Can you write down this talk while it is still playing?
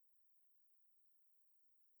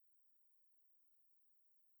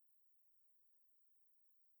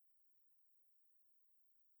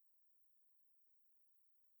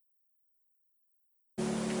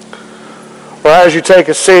Well, as you take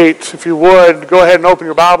a seat, if you would, go ahead and open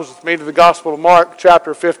your Bibles with me to the Gospel of Mark,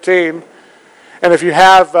 chapter 15. And if you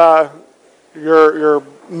have your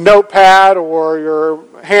notepad or your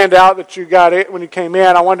handout that you got it when you came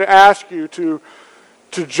in, I wanted to ask you to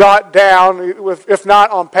jot down, if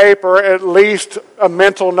not on paper, at least a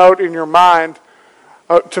mental note in your mind,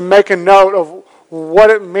 to make a note of what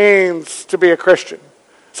it means to be a Christian.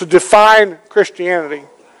 So define Christianity.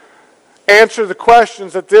 Answer the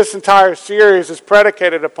questions that this entire series is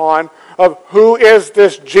predicated upon of who is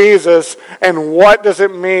this Jesus and what does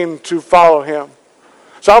it mean to follow him.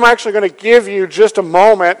 So I'm actually going to give you just a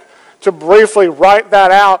moment to briefly write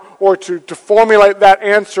that out or to formulate that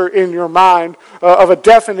answer in your mind of a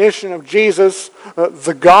definition of Jesus,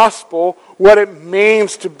 the gospel, what it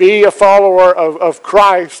means to be a follower of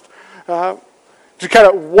Christ, to kind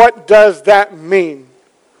of what does that mean.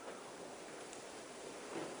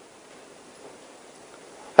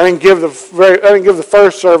 I didn't give the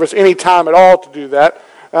first service any time at all to do that.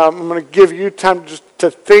 I'm going to give you time just to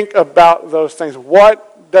think about those things.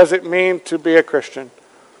 What does it mean to be a Christian?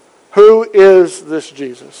 Who is this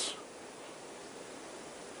Jesus?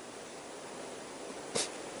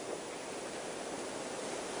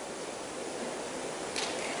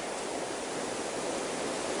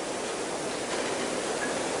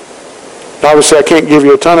 Obviously, I can't give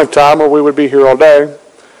you a ton of time or we would be here all day,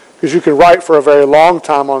 because you can write for a very long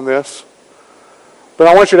time on this. But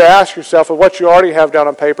I want you to ask yourself of what you already have down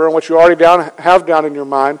on paper and what you already have down in your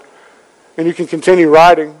mind, and you can continue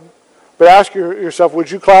writing. But ask yourself,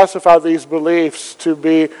 would you classify these beliefs to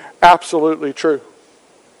be absolutely true?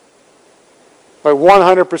 Like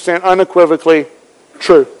 100% unequivocally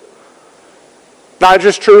true. Not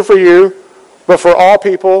just true for you, but for all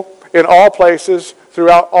people in all places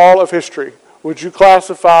throughout all of history. Would you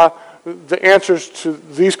classify the answers to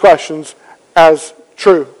these questions as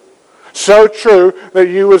true? So true that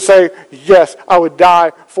you would say, yes, I would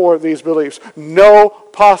die for these beliefs. No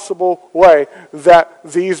possible way that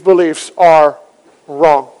these beliefs are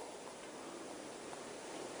wrong.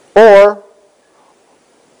 Or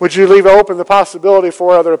would you leave open the possibility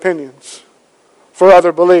for other opinions, for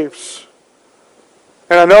other beliefs?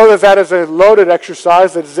 And I know that is a loaded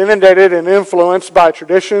exercise that is inundated and influenced by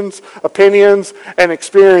traditions, opinions, and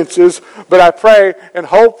experiences. But I pray, and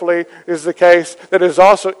hopefully is the case, that it is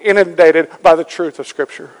also inundated by the truth of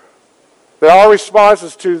Scripture. That our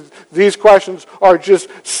responses to these questions are just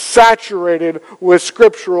saturated with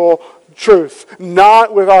scriptural truth.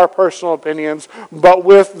 Not with our personal opinions, but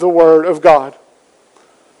with the Word of God.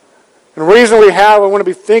 And the reason I want to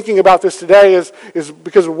be thinking about this today is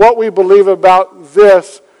because what we believe about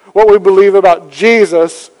this, what we believe about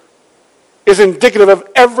Jesus, is indicative of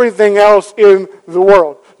everything else in the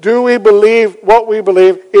world. Do we believe what we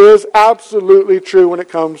believe is absolutely true when it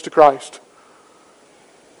comes to Christ?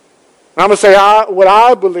 And I'm going to say what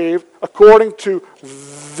I believe, according to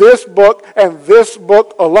this book and this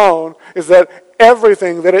book alone, is that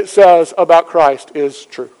everything that it says about Christ is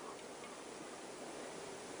true.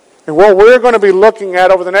 And what we're going to be looking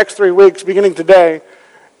at over the next 3 weeks, beginning today,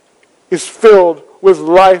 is filled with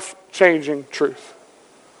life-changing truth.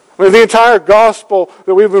 I mean, the entire gospel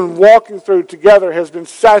that we've been walking through together has been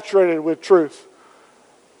saturated with truth.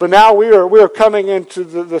 But now we are coming into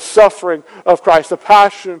the suffering of Christ, the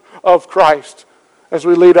passion of Christ, as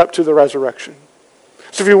we lead up to the resurrection.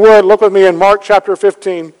 So if you would, look with me in Mark chapter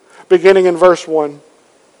 15, beginning in verse 1.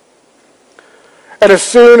 And as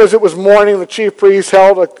soon as it was morning, the chief priests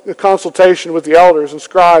held a consultation with the elders and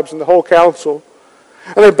scribes and the whole council.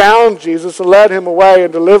 And they bound Jesus and led him away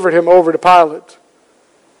and delivered him over to Pilate.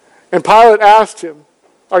 And Pilate asked him,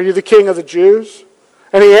 "Are you the king of the Jews?"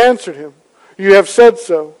 And he answered him, "You have said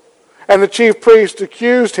so." And the chief priests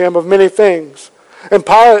accused him of many things. And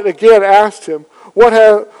Pilate again asked him, "What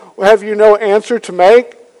have you no answer to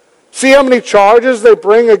make? See how many charges they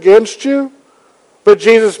bring against you?" But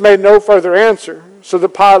Jesus made no further answer, so that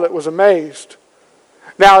Pilate was amazed.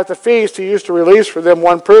 Now at the feast he used to release for them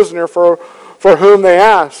one prisoner for whom they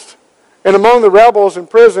asked. And among the rebels in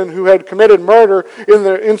prison who had committed murder in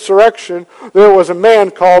the insurrection, there was a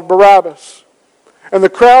man called Barabbas. And the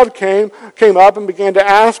crowd came up and began to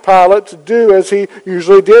ask Pilate to do as he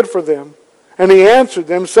usually did for them. And he answered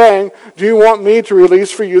them, saying, "Do you want me to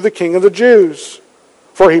release for you the king of the Jews?"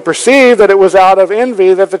 For he perceived that it was out of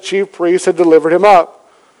envy that the chief priests had delivered him up.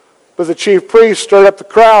 But the chief priests stirred up the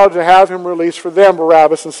crowd to have him release for them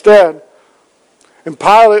Barabbas instead. And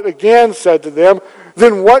Pilate again said to them,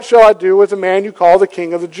 "Then what shall I do with the man you call the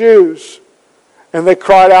king of the Jews?" And they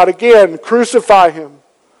cried out again, "Crucify him."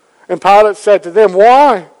 And Pilate said to them,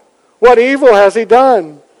 "Why? What evil has he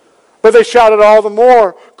done?" But they shouted all the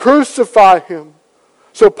more, "Crucify him."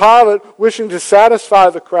 So Pilate, wishing to satisfy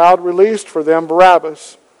the crowd, released for them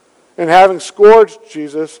Barabbas. And having scourged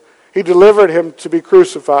Jesus, he delivered him to be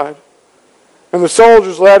crucified. And the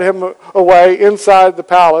soldiers led him away inside the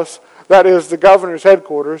palace, that is, the governor's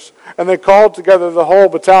headquarters, and they called together the whole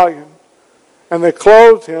battalion. And they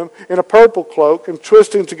clothed him in a purple cloak, and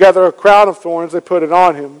twisting together a crown of thorns, they put it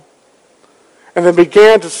on him. And they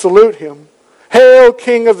began to salute him, "Hail,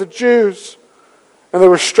 King of the Jews!" And they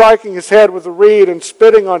were striking his head with a reed and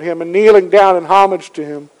spitting on him and kneeling down in homage to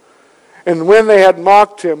him. And when they had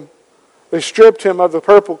mocked him, they stripped him of the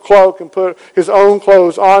purple cloak and put his own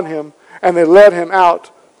clothes on him, and they led him out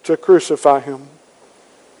to crucify him.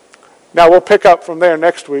 Now we'll pick up from there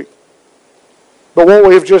next week. But what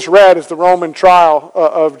we've just read is the Roman trial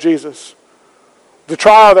of Jesus. The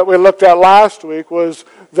trial that we looked at last week was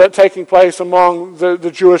that taking place among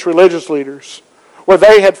the Jewish religious leaders, where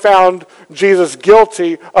they had found Jesus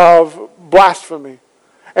guilty of blasphemy.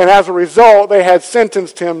 And as a result, they had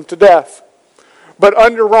sentenced him to death. But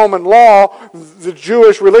under Roman law, the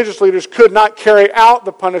Jewish religious leaders could not carry out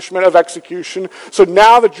the punishment of execution. So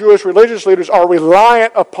now the Jewish religious leaders are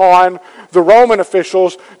reliant upon the Roman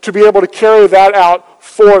officials to be able to carry that out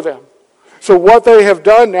for them. So what they have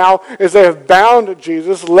done now is they have bound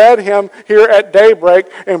Jesus, led him here at daybreak,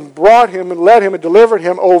 and brought him and led him and delivered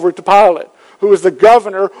him over to Pilate, who is the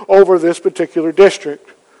governor over this particular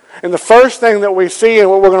district. And the first thing that we see and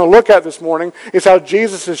what we're going to look at this morning is how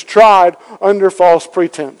Jesus is tried under false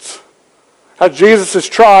pretense. How Jesus is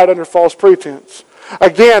tried under false pretense.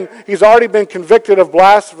 Again, he's already been convicted of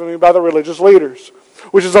blasphemy by the religious leaders,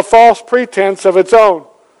 which is a false pretense of its own.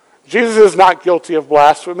 Jesus is not guilty of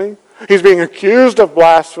blasphemy. He's being accused of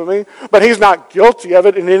blasphemy, but he's not guilty of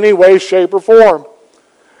it in any way, shape, or form.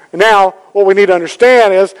 Now, what we need to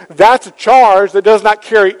understand is that's a charge that does not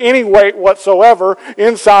carry any weight whatsoever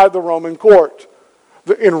inside the Roman court.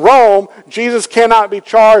 In Rome, Jesus cannot be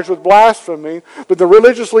charged with blasphemy, but the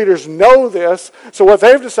religious leaders know this, so what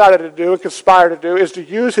they've decided to do and conspire to do is to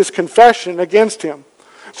use his confession against him.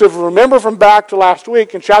 So if you remember from back to last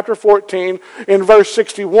week in chapter 14, in verse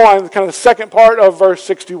 61, kind of the second part of verse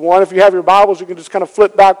 61, if you have your Bibles, you can just kind of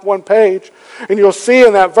flip back one page, and you'll see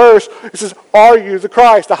in that verse, it says, "Are you the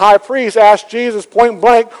Christ?" The high priest asked Jesus point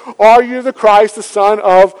blank, "Are you the Christ, the Son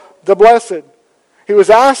of the Blessed?" He was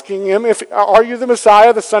asking him, "Are you the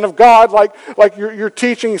Messiah, the Son of God, like your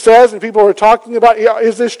teaching says, and people are talking about,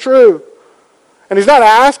 is this true?" And he's not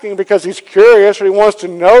asking because he's curious or he wants to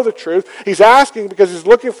know the truth. He's asking because he's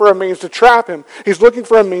looking for a means to trap him. He's looking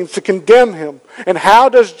for a means to condemn him. And how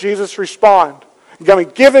does Jesus respond?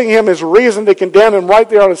 Giving him his reason to condemn him right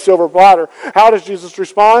there on a silver platter. How does Jesus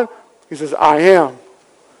respond? He says, "I am."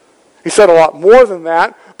 He said a lot more than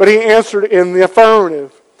that, but he answered in the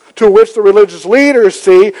affirmative. To which the religious leaders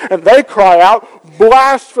see, and they cry out,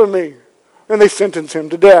 "Blasphemy!" And they sentence him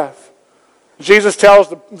to death. Jesus tells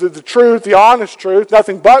the truth, the honest truth,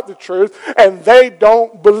 nothing but the truth, and they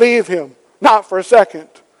don't believe him. Not for a second.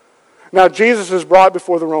 Now Jesus is brought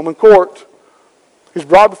before the Roman court. He's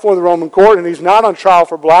brought before the Roman court, and he's not on trial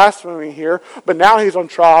for blasphemy here, but now he's on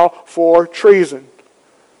trial for treason.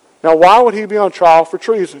 Now why would he be on trial for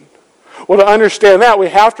treason? Well, to understand that, we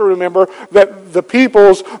have to remember that the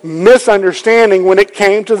people's misunderstanding when it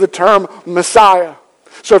came to the term Messiah.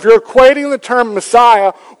 So if you're equating the term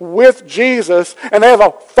Messiah with Jesus, and they have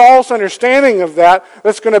a false understanding of that,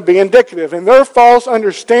 that's going to be indicative. And their false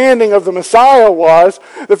understanding of the Messiah was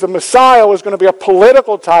that the Messiah was going to be a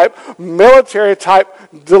political type, military type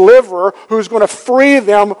deliverer who's going to free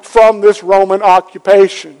them from this Roman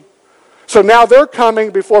occupation. So now they're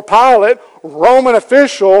coming before Pilate, Roman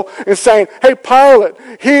official, and saying, "Hey Pilate,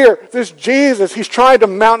 here, this Jesus, he's trying to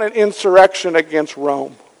mount an insurrection against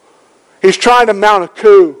Rome. He's trying to mount a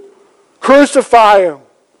coup. Crucify him."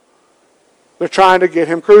 They're trying to get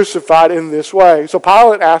him crucified in this way. So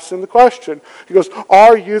Pilate asks him the question. He goes,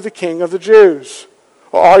 "Are you the King of the Jews?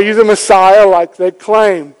 Or are you the Messiah like they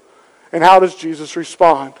claim?" And how does Jesus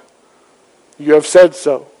respond? "You have said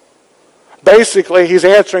so." Basically, he's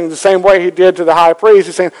answering the same way he did to the high priest.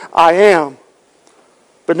 He's saying, "I am."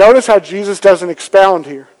 But notice how Jesus doesn't expound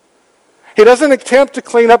here. He doesn't attempt to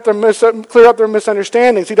clear up their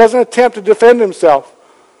misunderstandings. He doesn't attempt to defend himself.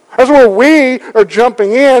 That's where we are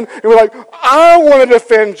jumping in, and we're like, "I want to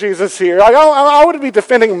defend Jesus here. I want to be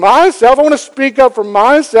defending myself. I want to speak up for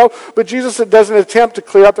myself." But Jesus doesn't attempt to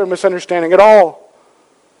clear up their misunderstanding at all.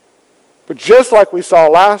 But just like we saw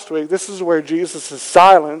last week, this is where Jesus'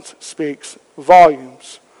 silence speaks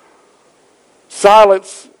volumes.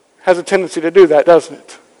 Silence has a tendency to do that, doesn't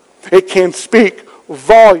it? It can speak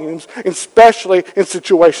volumes, especially in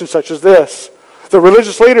situations such as this. The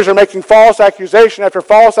religious leaders are making false accusation after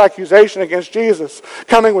false accusation against Jesus,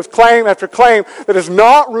 coming with claim after claim that is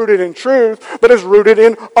not rooted in truth, but is rooted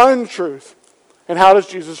in untruth. And how does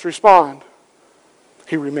Jesus respond?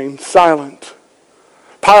 He remains silent.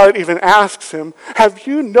 Pilate even asks him, have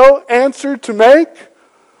you no answer to make?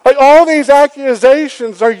 Like all these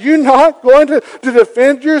accusations, are you not going to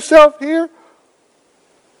defend yourself here?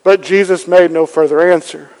 But Jesus made no further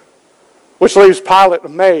answer, which leaves Pilate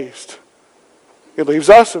amazed. It leaves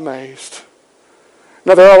us amazed.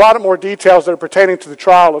 Now, there are a lot of more details that are pertaining to the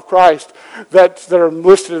trial of Christ that are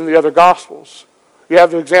listed in the other Gospels. You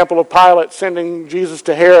have the example of Pilate sending Jesus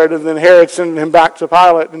to Herod, and then Herod sending him back to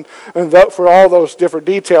Pilate, and for all those different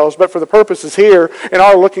details. But for the purposes here, in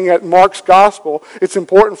our looking at Mark's Gospel, it's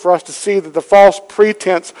important for us to see that the false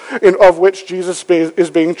pretense of which Jesus is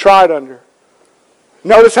being tried under.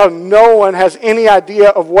 Notice how no one has any idea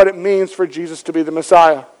of what it means for Jesus to be the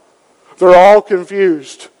Messiah. They're all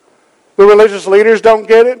confused. The religious leaders don't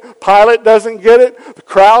get it. Pilate doesn't get it. The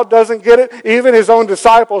crowd doesn't get it. Even his own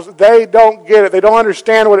disciples, they don't get it. They don't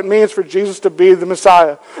understand what it means for Jesus to be the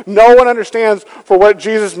Messiah. No one understands for what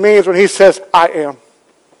Jesus means when he says, I am.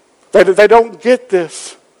 They don't get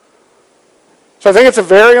this. So I think it's a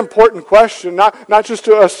very important question, not just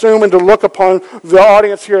to assume and to look upon the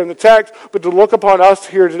audience here in the text, but to look upon us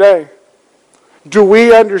here today. Do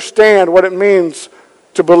we understand what it means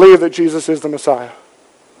to believe that Jesus is the Messiah?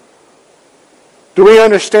 Do we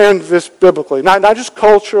understand this biblically? Not just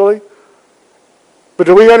culturally, but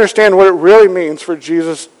do we understand what it really means for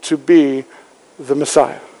Jesus to be the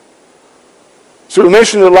Messiah? So we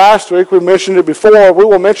mentioned it last week, we mentioned it before, we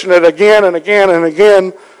will mention it again and again and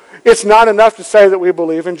again. It's not enough to say that we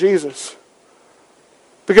believe in Jesus.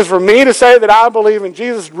 Because for me to say that I believe in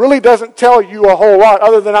Jesus really doesn't tell you a whole lot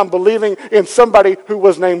other than I'm believing in somebody who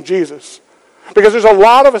was named Jesus. Because there's a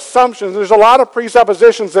lot of assumptions, there's a lot of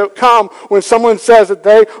presuppositions that come when someone says that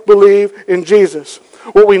they believe in Jesus.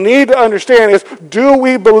 What we need to understand is, do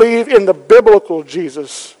we believe in the biblical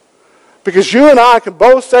Jesus? Because you and I can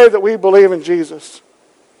both say that we believe in Jesus.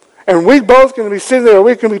 And we both can be sitting there,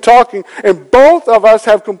 we can be talking, and both of us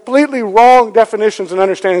have completely wrong definitions and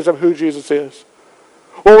understandings of who Jesus is.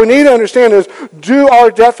 What we need to understand is, do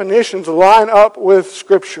our definitions line up with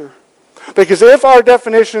Scripture? Because if our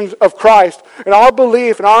definitions of Christ and our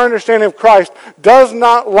belief and our understanding of Christ does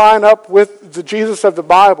not line up with the Jesus of the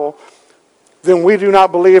Bible, then we do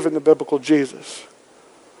not believe in the biblical Jesus.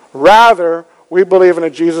 Rather, we believe in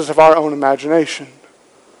a Jesus of our own imagination,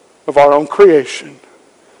 of our own creation.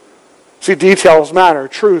 See, details matter.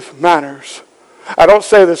 Truth matters. I don't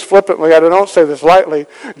say this flippantly. I don't say this lightly.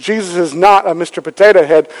 Jesus is not a Mr. Potato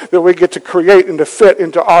Head that we get to create and to fit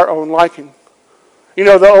into our own liking. You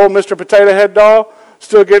know the old Mr. Potato Head doll?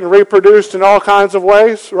 Still getting reproduced in all kinds of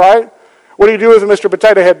ways, right? What do you do with a Mr.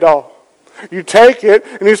 Potato Head doll? You take it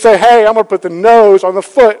and you say, hey, I'm going to put the nose on the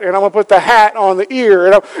foot and I'm going to put the hat on the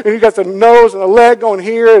ear. And you got the nose and the leg going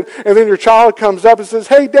here. And then your child comes up and says,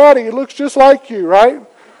 hey, Daddy, it looks just like you, right?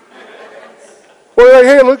 Or like,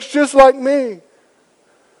 hey, it looks just like me.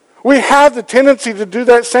 We have the tendency to do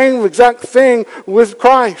that same exact thing with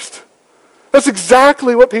Christ. That's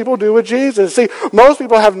exactly what people do with Jesus. See, most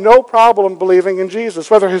people have no problem believing in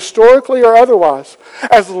Jesus, whether historically or otherwise,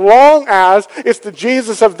 as long as it's the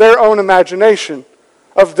Jesus of their own imagination,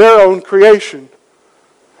 of their own creation.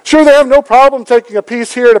 Sure, they have no problem taking a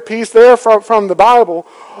piece here and a piece there from the Bible,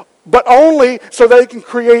 but only so they can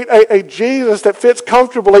create a Jesus that fits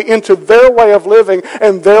comfortably into their way of living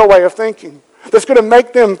and their way of thinking, that's going to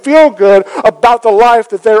make them feel good about the life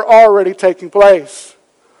that they're already taking place.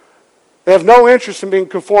 They have no interest in being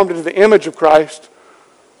conformed into the image of Christ.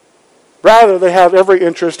 Rather, they have every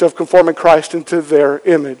interest of conforming Christ into their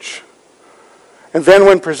image. And then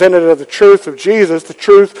when presented of the truth of Jesus, the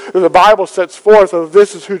truth that the Bible sets forth of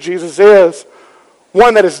this is who Jesus is,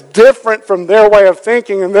 one that is different from their way of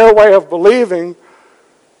thinking and their way of believing,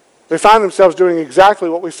 they find themselves doing exactly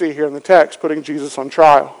what we see here in the text, putting Jesus on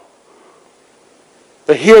trial.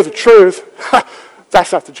 They hear the truth.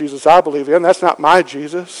 That's not the Jesus I believe in. That's not my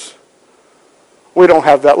Jesus. We don't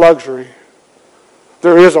have that luxury.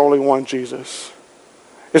 There is only one Jesus.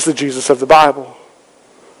 It's the Jesus of the Bible.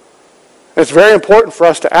 And it's very important for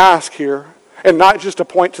us to ask here, and not just to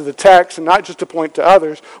point to the text and not just to point to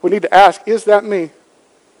others. We need to ask, is that me?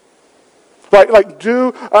 Like,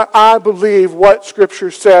 do I believe what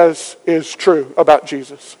Scripture says is true about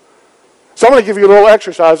Jesus? So I'm going to give you a little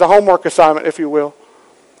exercise, a homework assignment, if you will.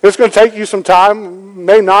 It's going to take you some time,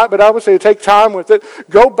 may not, but I would say take time with it.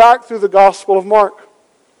 Go back through the Gospel of Mark.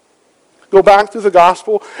 Go back through the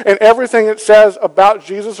gospel, and everything it says about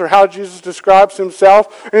Jesus or how Jesus describes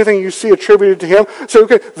himself, anything you see attributed to him, say,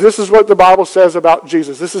 okay, this is what the Bible says about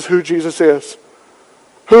Jesus. This is who Jesus is.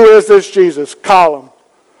 Who is this Jesus? Column.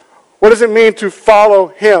 What does it mean to follow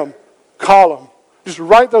him? Column. Just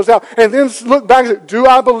write those out. And then look back and say, do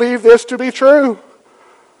I believe this to be true?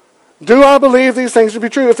 Do I believe these things to be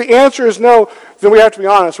true? If the answer is no, then we have to be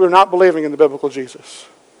honest. We're not believing in the biblical Jesus.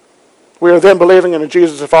 We are then believing in a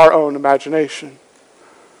Jesus of our own imagination.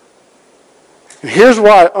 And here's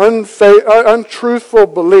why untruthful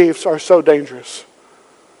beliefs are so dangerous.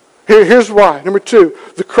 Here's why. Number 2,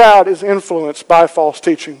 the crowd is influenced by false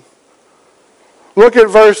teaching. Look at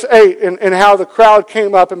verse 8 and how the crowd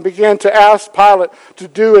came up and began to ask Pilate to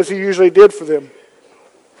do as he usually did for them,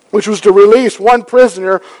 which was to release one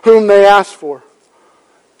prisoner whom they asked for.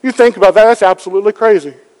 You think about that, that's absolutely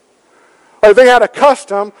crazy. Like they had a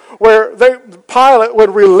custom where Pilate would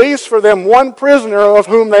release for them one prisoner of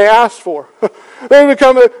whom they asked for. They would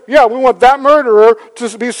come, we want that murderer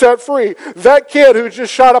to be set free. That kid who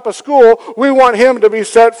just shot up a school, we want him to be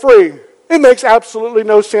set free. It makes absolutely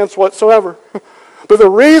no sense whatsoever. But the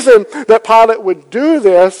reason that Pilate would do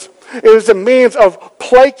this is a means of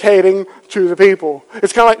placating to the people.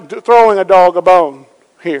 It's kind of like throwing a dog a bone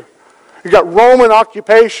here. You've got Roman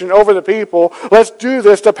occupation over the people. Let's do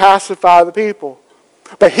this to pacify the people.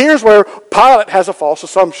 But here's where Pilate has a false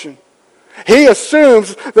assumption. He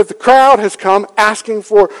assumes that the crowd has come asking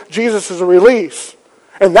for Jesus' release.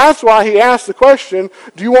 And that's why he asked the question,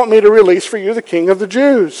 do you want me to release for you the King of the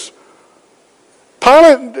Jews?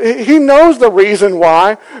 Pilate, he knows the reason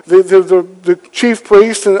why the chief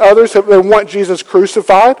priests and others they want Jesus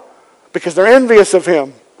crucified, because they're envious of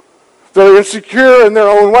him. They're insecure in their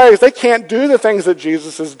own ways. They can't do the things that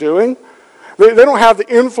Jesus is doing. They don't have the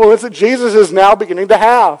influence that Jesus is now beginning to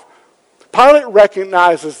have. Pilate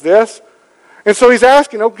recognizes this. And so he's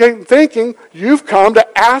asking, thinking, you've come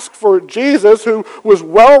to ask for Jesus, who was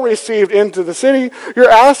well received into the city.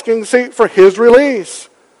 You're asking, for his release.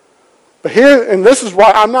 But here, and this is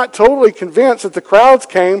why I'm not totally convinced that the crowds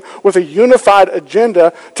came with a unified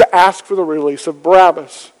agenda to ask for the release of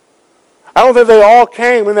Barabbas. I don't think they all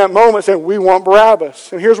came in that moment saying, we want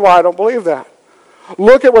Barabbas. And here's why I don't believe that.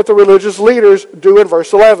 Look at what the religious leaders do in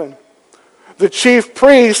verse 11. The chief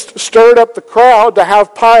priest stirred up the crowd to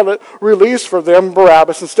have Pilate release for them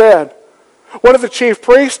Barabbas instead. What do the chief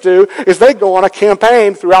priests do is they go on a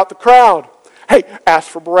campaign throughout the crowd. Hey, ask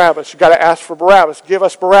for Barabbas. You've got to ask for Barabbas. Give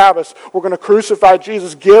us Barabbas. We're going to crucify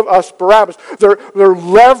Jesus. Give us Barabbas. They're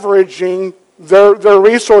leveraging their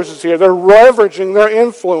resources here. They're leveraging their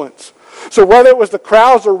influence. So whether it was the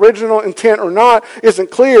crowd's original intent or not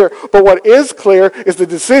isn't clear, but what is clear is the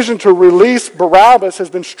decision to release Barabbas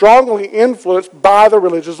has been strongly influenced by the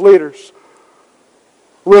religious leaders.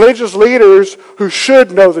 Religious leaders who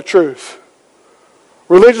should know the truth.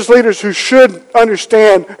 Religious leaders who should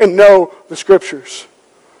understand and know the Scriptures.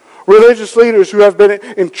 Religious leaders who have been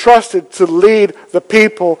entrusted to lead the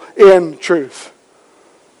people in truth.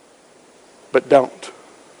 But don't.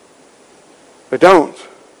 They don't.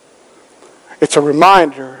 It's a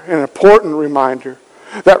reminder, an important reminder,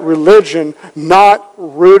 that religion not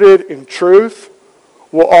rooted in truth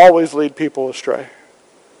will always lead people astray.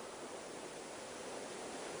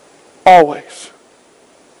 Always.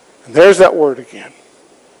 And there's that word again.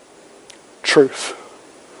 Truth.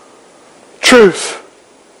 Truth.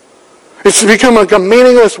 It's become like a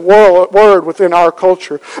meaningless word within our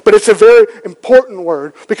culture. But it's a very important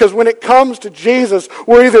word, because when it comes to Jesus,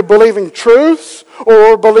 we're either believing truths or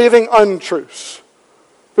we're believing untruths.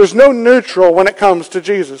 There's no neutral when it comes to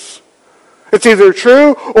Jesus. It's either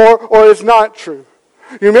true or it's not true.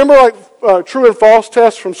 You remember true and false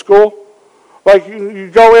tests from school? Like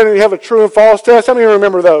you go in and you have a true and false test. How many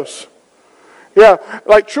remember those? Yeah,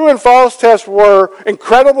 like true and false tests were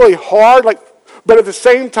incredibly hard, but at the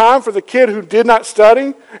same time, for the kid who did not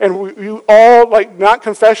study, and you all, not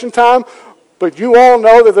confession time, but you all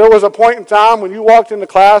know that there was a point in time when you walked into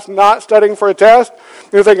class not studying for a test,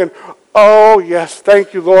 and you're thinking, oh yes,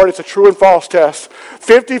 thank you Lord, it's a true and false test.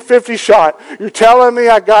 50-50 shot. You're telling me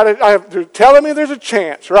I got it, you're telling me there's a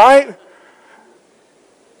chance, right?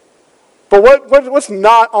 But what's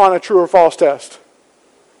not on a true or false test?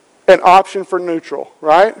 An option for neutral,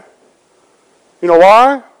 right? You know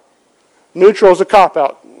why? Neutral is a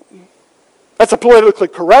cop-out. That's a politically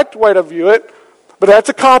correct way to view it, but that's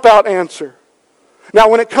a cop-out answer. Now,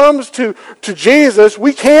 when it comes to Jesus,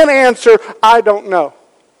 we can answer, I don't know.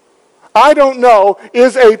 I don't know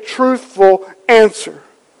is a truthful answer.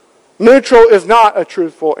 Neutral is not a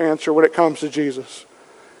truthful answer when it comes to Jesus,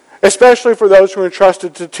 especially for those who are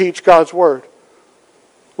entrusted to teach God's Word.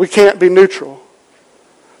 We can't be neutral.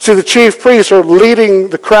 See, the chief priests are leading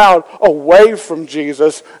the crowd away from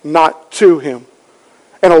Jesus, not to him.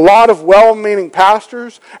 And a lot of well-meaning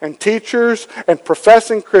pastors and teachers and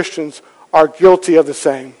professing Christians are guilty of the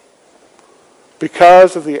same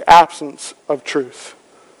because of the absence of truth.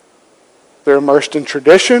 They're immersed in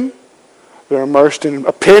tradition. They're immersed in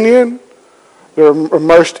opinion. They're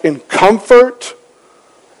immersed in comfort.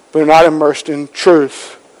 They're not immersed in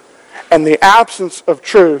truth. And the absence of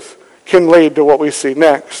truth can lead to what we see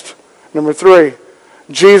next. Number 3,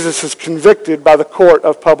 Jesus is convicted by the court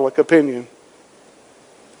of public opinion.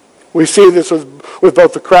 We see this with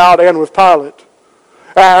both the crowd and with Pilate.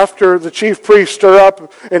 After the chief priests stir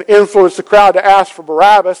up and influence the crowd to ask for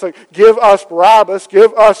Barabbas, like, give us Barabbas,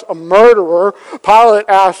 give us a murderer, Pilate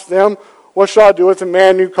asks them, what shall I do with the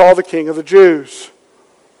man you call the king of the Jews?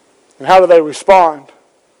 And how do they respond?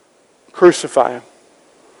 Crucify him.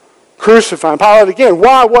 Crucify him. Pilate again,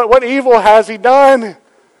 why? What evil has he done?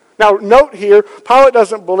 Now note here, Pilate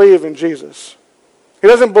doesn't believe in Jesus. He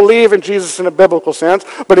doesn't believe in Jesus in a biblical sense,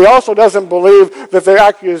 but he also doesn't believe that the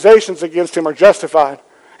accusations against him are justified.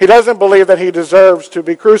 He doesn't believe that he deserves to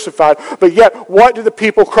be crucified. But yet, what do the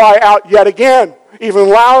people cry out yet again? Even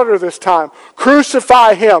louder this time.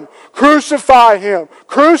 Crucify him! Crucify him!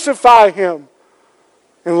 Crucify him!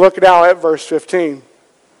 And look now at verse 15.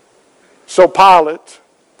 So Pilate,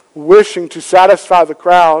 wishing to satisfy the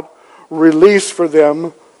crowd, released for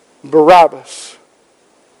them Barabbas,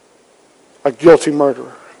 a guilty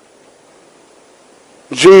murderer.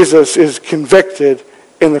 Jesus is convicted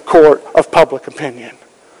in the court of public opinion.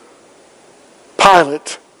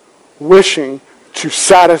 Pilate, wishing to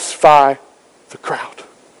satisfy the crowd,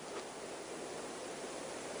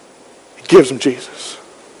 he gives him Jesus.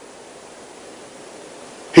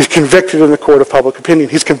 He's convicted in the court of public opinion.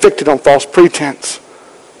 He's convicted on false pretense.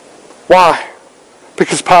 Why?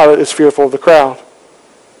 Because Pilate is fearful of the crowd.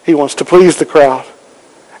 He wants to please the crowd.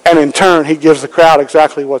 And in turn, he gives the crowd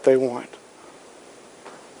exactly what they want.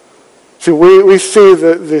 See, we see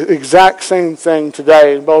the exact same thing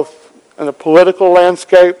today, both in the political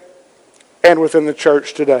landscape and within the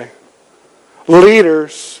church today.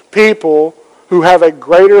 Leaders, people who have a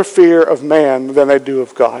greater fear of man than they do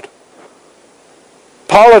of God.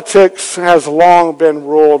 Politics has long been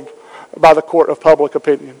ruled by the court of public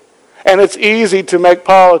opinion. And it's easy to make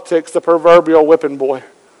politics the proverbial whipping boy,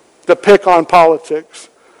 to pick on politics.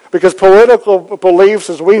 Because political beliefs,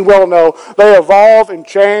 as we well know, they evolve and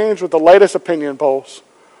change with the latest opinion polls.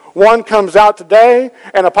 One comes out today,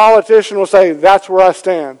 and a politician will say, that's where I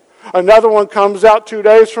stand. Another one comes out 2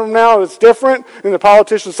 days from now, it's different, and the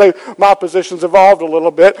politicians say, my position's evolved a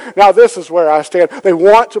little bit. Now this is where I stand. They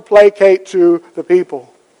want to placate to the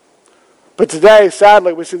people. But today,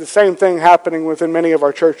 sadly, we see the same thing happening within many of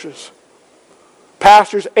our churches.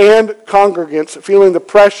 Pastors and congregants feeling the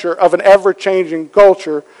pressure of an ever-changing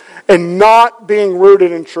culture and not being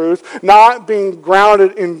rooted in truth, not being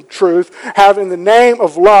grounded in truth, have in the name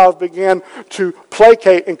of love began to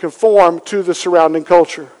placate and conform to the surrounding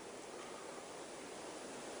culture.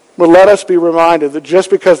 But let us be reminded that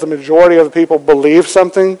just because the majority of the people believe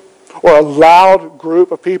something, or a loud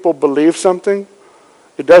group of people believe something,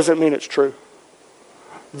 it doesn't mean it's true.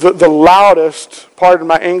 The loudest, pardon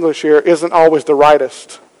my English here, isn't always the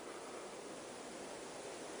rightest.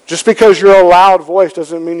 Just because you're a loud voice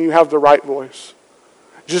doesn't mean you have the right voice.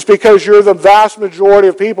 Just because you're the vast majority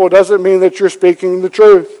of people doesn't mean that you're speaking the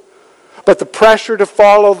truth. But the pressure to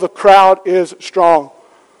follow the crowd is strong.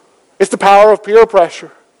 It's the power of peer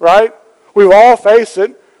pressure, right? We've all faced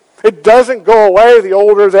it. It doesn't go away the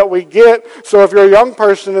older that we get. So if you're a young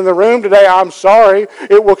person in the room today, I'm sorry.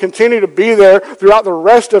 It will continue to be there throughout the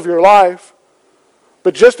rest of your life.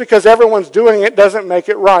 But just because everyone's doing it doesn't make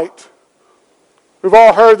it right. We've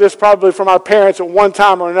all heard this probably from our parents at one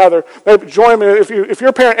time or another. Maybe join me if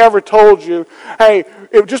your parent ever told you, hey,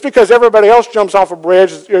 just because everybody else jumps off a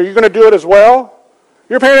bridge, are you going to do it as well?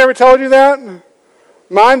 Your parent ever told you that?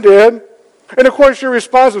 Mine did. And of course your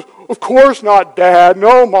response is, of course not, Dad.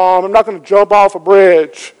 No, Mom, I'm not going to jump off a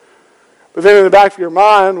bridge. But then in the back of your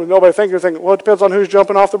mind, with nobody thinking, you're thinking, well, it depends on who's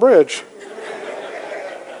jumping off the bridge.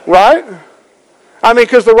 Right? I mean,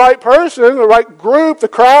 because the right person, the right group, the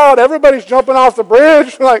crowd, everybody's jumping off the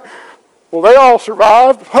bridge. Like, well, they all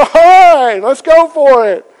survived. Hey, let's go for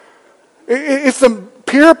it. It's the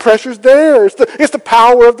peer pressure's there. It's the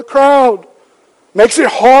power of the crowd. Makes it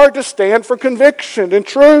hard to stand for conviction and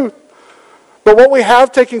truth. But what we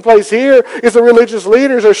have taking place here is the religious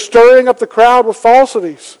leaders are stirring up the crowd with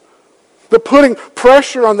falsities. They're putting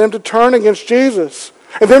pressure on them to turn against Jesus.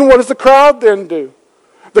 And then what does the crowd then do?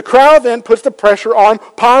 The crowd then puts the pressure on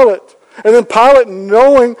Pilate. And then Pilate,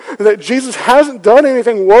 knowing that Jesus hasn't done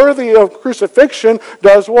anything worthy of crucifixion,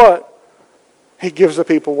 does what? He gives the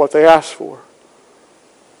people what they asked for.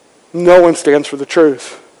 No one stands for the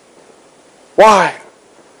truth. Why?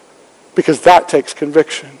 Because that takes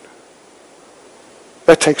conviction.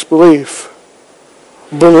 That takes belief.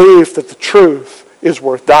 Belief that the truth is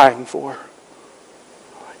worth dying for.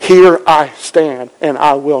 Here I stand and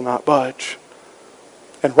I will not budge.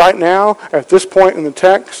 And right now, at this point in the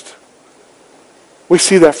text, we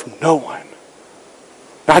see that from no one.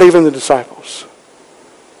 Not even the disciples.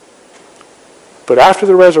 But after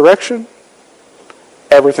the resurrection,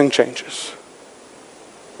 everything changes.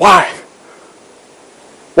 Why?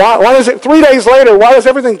 Why does it, 3 days later, why does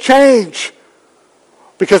everything change?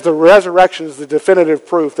 Because the resurrection is the definitive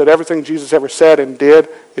proof that everything Jesus ever said and did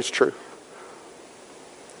is true.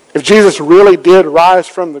 If Jesus really did rise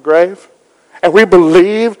from the grave, and we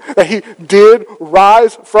believe that he did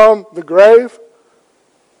rise from the grave,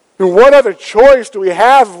 then what other choice do we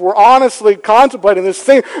have if we're honestly contemplating this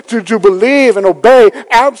thing to believe and obey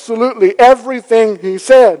absolutely everything he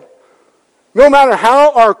said? No matter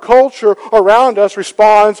how our culture around us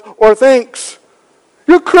responds or thinks.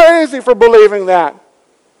 You're crazy for believing that.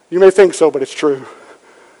 You may think so, but it's true.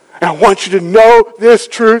 And I want you to know this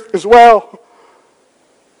truth as well.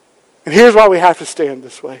 And here's why we have to stand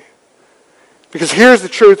this way. Because here's the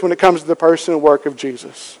truth when it comes to the person and work of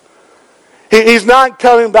Jesus. He's not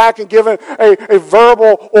coming back and giving a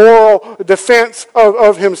verbal, oral defense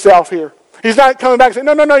of himself here. He's not coming back and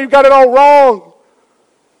saying, no, you got it all wrong.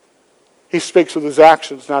 He speaks with his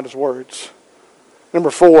actions, not his words.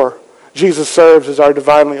 Number 4, Jesus serves as our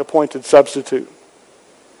divinely appointed substitute.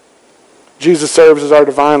 Jesus serves as our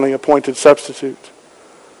divinely appointed substitute.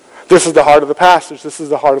 This is the heart of the passage. This is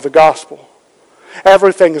the heart of the gospel.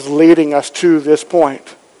 Everything is leading us to this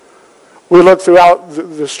point. We look throughout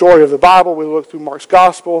the story of the Bible. We look through Mark's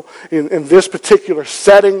gospel in this particular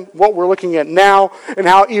setting, what we're looking at now, and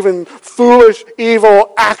how even foolish,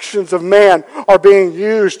 evil actions of man are being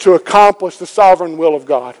used to accomplish the sovereign will of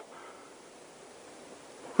God.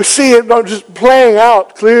 We see it just playing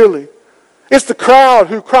out clearly. It's the crowd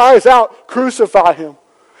who cries out, "Crucify him."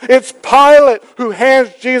 It's Pilate who hands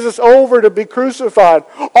Jesus over to be crucified.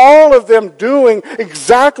 All of them doing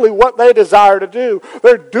exactly what they desire to do.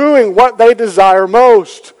 They're doing what they desire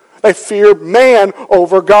most. They fear man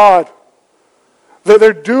over God.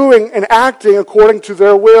 They're doing and acting according to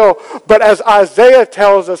their will. But as Isaiah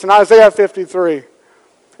tells us in Isaiah 53,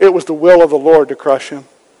 it was the will of the Lord to crush him.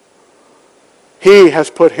 He has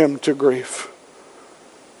put him to grief.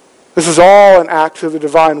 This is all an act of the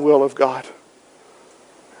divine will of God.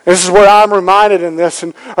 This is where I'm reminded in this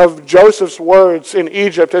of Joseph's words in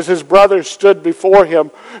Egypt as his brothers stood before him,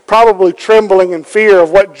 probably trembling in fear of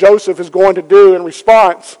what Joseph is going to do in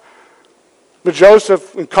response. But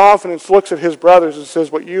Joseph, in confidence, looks at his brothers and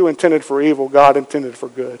says, "What you intended for evil, God intended for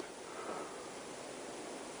good."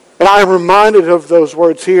 And I am reminded of those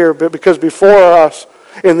words here because before us,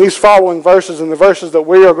 in these following verses and the verses that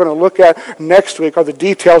we are going to look at next week, are the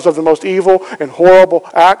details of the most evil and horrible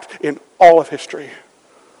act in all of history.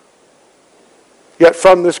 Yet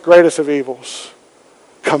from this greatest of evils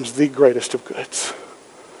comes the greatest of goods.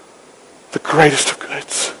 The greatest of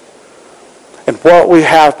goods. And what we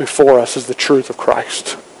have before us is the truth of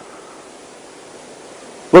Christ.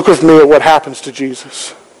 Look with me at what happens to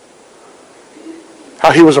Jesus.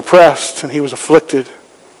 How he was oppressed and he was afflicted.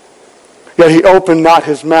 Yet he opened not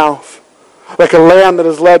his mouth. Like a lamb that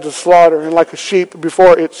is led to slaughter, and like a sheep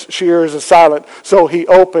before its shearers is silent, so he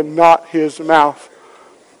opened not his mouth.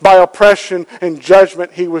 By oppression and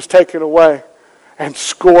judgment he was taken away and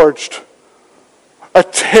scourged. A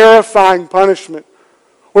terrifying punishment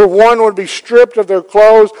where one would be stripped of their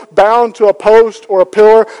clothes, bound to a post or a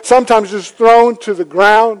pillar, sometimes just thrown to the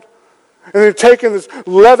ground. And they've taken this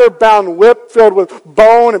leather-bound whip filled with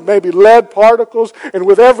bone and maybe lead particles, and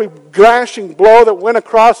with every lashing blow that went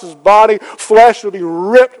across his body, flesh would be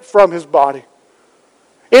ripped from his body.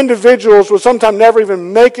 Individuals would sometimes never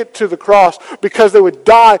even make it to the cross because they would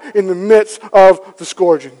die in the midst of the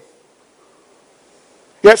scourging.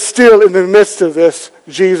 Yet still in the midst of this,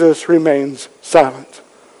 Jesus remains silent.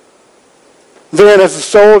 Then as the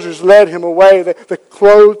soldiers led him away, they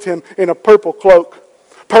clothed him in a purple cloak.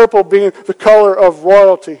 Purple being the color of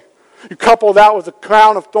royalty. You couple that with the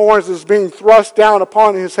crown of thorns that is being thrust down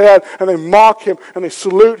upon his head, and they mock him and they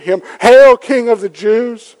salute him. "Hail, King of the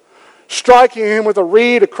Jews!" Striking him with a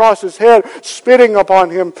reed across his head, spitting upon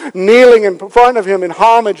him, kneeling in front of him in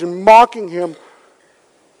homage and mocking him.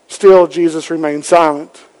 Still Jesus remained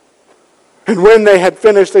silent. And when they had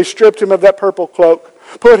finished, they stripped him of that purple cloak,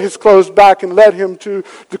 put his clothes back, and led him to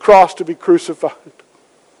the cross to be crucified.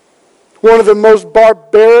 One of the most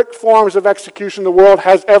barbaric forms of execution the world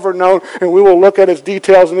has ever known, and we will look at its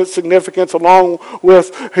details and its significance along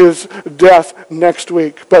with his death next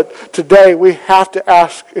week. But today we have to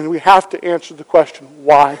ask and we have to answer the question,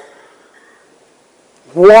 why?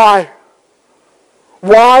 Why?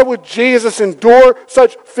 Why would Jesus endure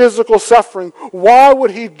such physical suffering? Why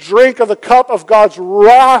would he drink of the cup of God's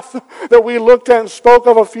wrath that we looked at and spoke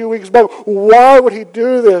of a few weeks back? Why would he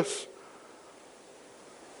do this?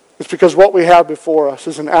 It's because what we have before us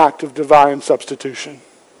is an act of divine substitution.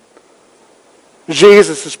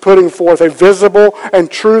 Jesus is putting forth a visible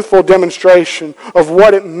and truthful demonstration of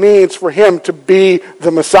what it means for him to be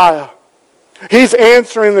the Messiah. He's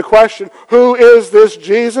answering the question, who is this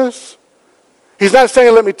Jesus? He's not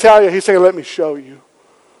saying, let me tell you. He's saying, let me show you.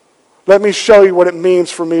 Let me show you what it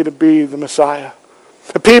means for me to be the Messiah.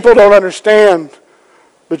 The people don't understand,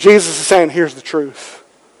 but Jesus is saying, here's the truth.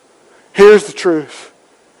 Here's the truth.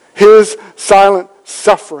 His silent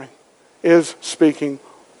suffering is speaking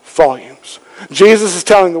volumes. Jesus is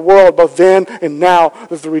telling the world both then and now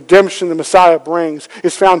that the redemption the Messiah brings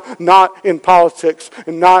is found not in politics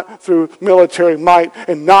and not through military might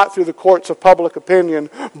and not through the courts of public opinion,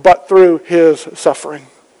 but through his suffering.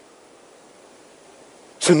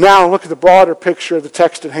 So now look at the broader picture of the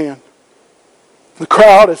text at hand. The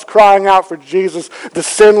crowd is crying out for Jesus, the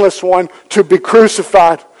sinless one, to be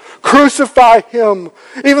crucified. Crucify him.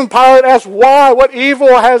 Even Pilate asked, why? What evil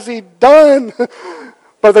has he done?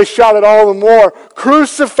 But they shouted all the more,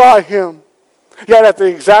 crucify him. Yet at the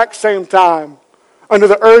exact same time, under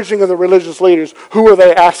the urging of the religious leaders, who are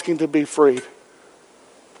they asking to be freed?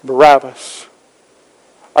 Barabbas,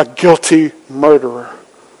 a guilty murderer,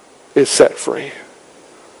 is set free.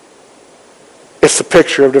 It's the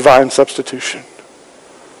picture of divine substitution.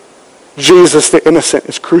 Jesus, the innocent,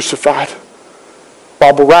 is crucified,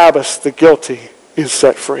 while Barabbas, the guilty, is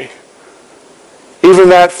set free. Even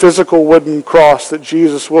that physical wooden cross that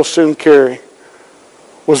Jesus will soon carry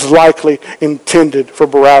was likely intended for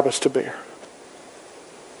Barabbas to bear.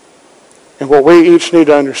 And what we each need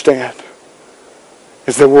to understand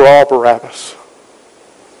is that we're all Barabbas.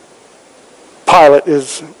 Pilate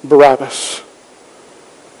is Barabbas.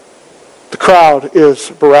 The crowd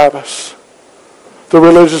is Barabbas. The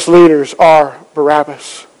religious leaders are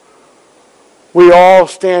Barabbas. We all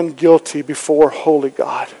stand guilty before holy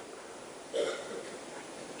God.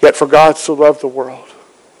 Yet for God so loved the world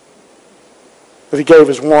that he gave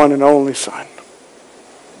his one and only Son,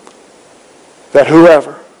 that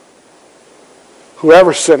whoever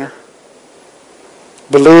sinner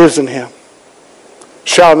believes in him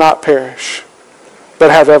shall not perish, but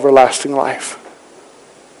have everlasting life.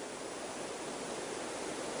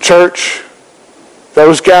 Church,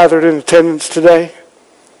 those gathered in attendance today,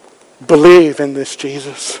 believe in this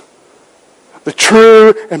Jesus, the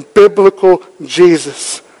true and biblical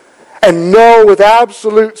Jesus, and know with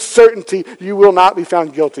absolute certainty you will not be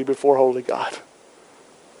found guilty before holy God.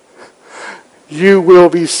 You will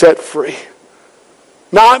be set free.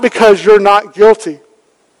 Not because you're not guilty,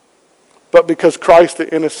 but because Christ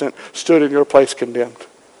the innocent stood in your place condemned.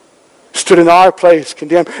 Stood in our place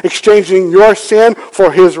condemned, exchanging your sin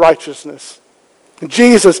for his righteousness.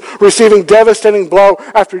 Jesus receiving devastating blow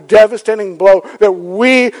after devastating blow that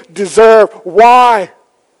we deserve. Why?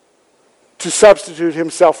 To substitute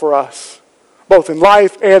himself for us, both in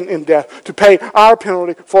life and in death, to pay our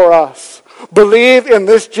penalty for us. Believe in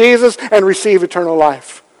this Jesus and receive eternal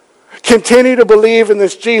life. Continue to believe in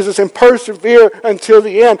this Jesus and persevere until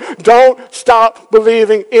the end. Don't stop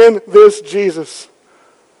believing in this Jesus.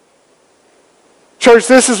 Church,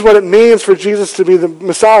 this is what it means for Jesus to be the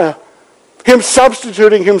Messiah. Him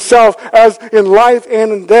substituting himself as in life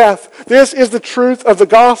and in death. This is the truth of the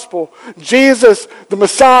gospel. Jesus, the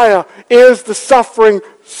Messiah, is the suffering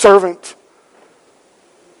servant.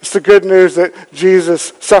 It's the good news that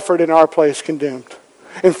Jesus suffered in our place condemned.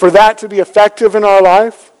 And for that to be effective in our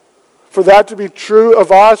life, for that to be true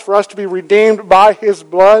of us, for us to be redeemed by his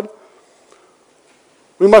blood,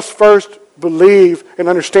 we must first believe and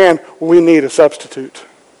understand we need a substitute.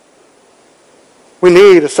 We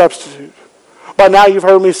need a substitute. By now you've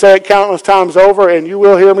heard me say it countless times over, and you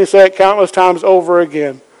will hear me say it countless times over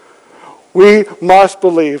again. We must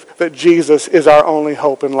believe that Jesus is our only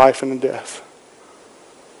hope in life and in death.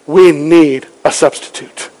 We need a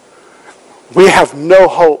substitute. We have no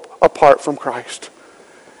hope apart from Christ.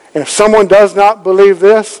 And if someone does not believe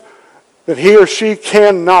this, then he or she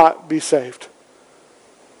cannot be saved.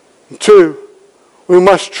 And two, we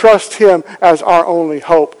must trust him as our only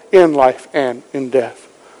hope in life and in death.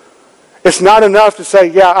 It's not enough to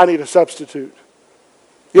say, yeah, I need a substitute.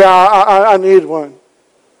 Yeah, I need one.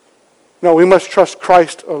 No, we must trust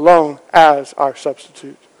Christ alone as our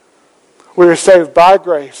substitute. We are saved by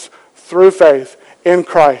grace through faith in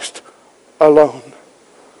Christ alone.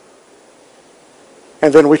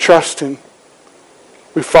 And then we trust Him.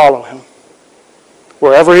 We follow Him.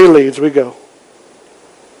 Wherever He leads, we go.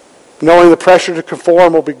 Knowing the pressure to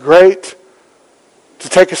conform will be great. To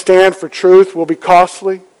take a stand for truth will be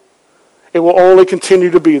costly. It will only continue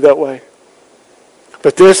to be that way.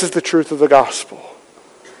 But this is the truth of the gospel.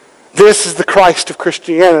 This is the Christ of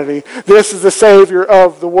Christianity. This is the Savior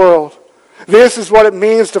of the world. This is what it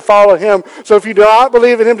means to follow Him. So if you do not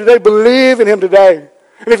believe in Him today, believe in Him today.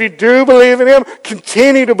 And if you do believe in Him,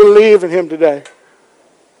 continue to believe in Him today.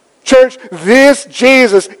 Church, this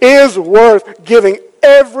Jesus is worth giving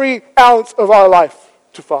every ounce of our life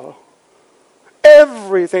to follow.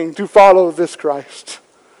 Everything to follow this Christ.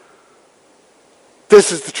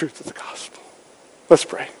 This is the truth of the gospel. Let's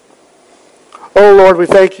pray. Oh Lord, we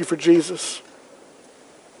thank You for Jesus.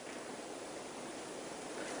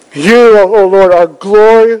 You, oh Lord, are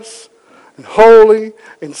glorious and holy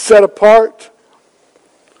and set apart.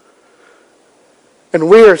 And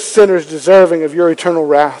we are sinners deserving of Your eternal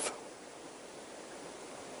wrath.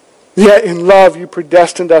 Yet in love You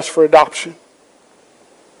predestined us for adoption.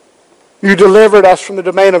 You delivered us from the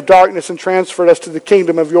domain of darkness and transferred us to the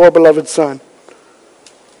kingdom of Your beloved Son.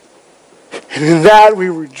 And in that we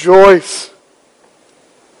rejoice.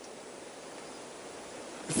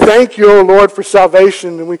 Thank You, O Lord, for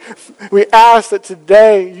salvation. And we ask that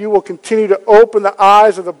today You will continue to open the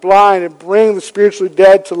eyes of the blind and bring the spiritually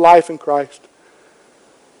dead to life in Christ.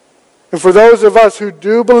 And for those of us who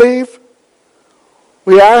do believe,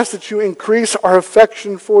 we ask that You increase our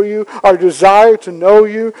affection for You, our desire to know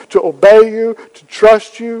You, to obey You, to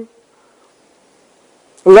trust You.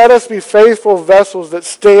 Let us be faithful vessels that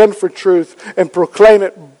stand for truth and proclaim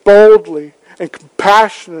it boldly and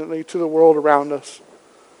compassionately to the world around us.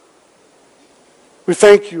 We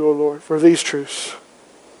thank You, O Lord, for these truths.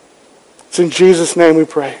 It's in Jesus' name we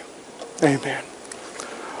pray. Amen.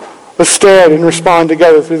 Let's stand and respond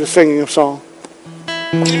together through the singing of song.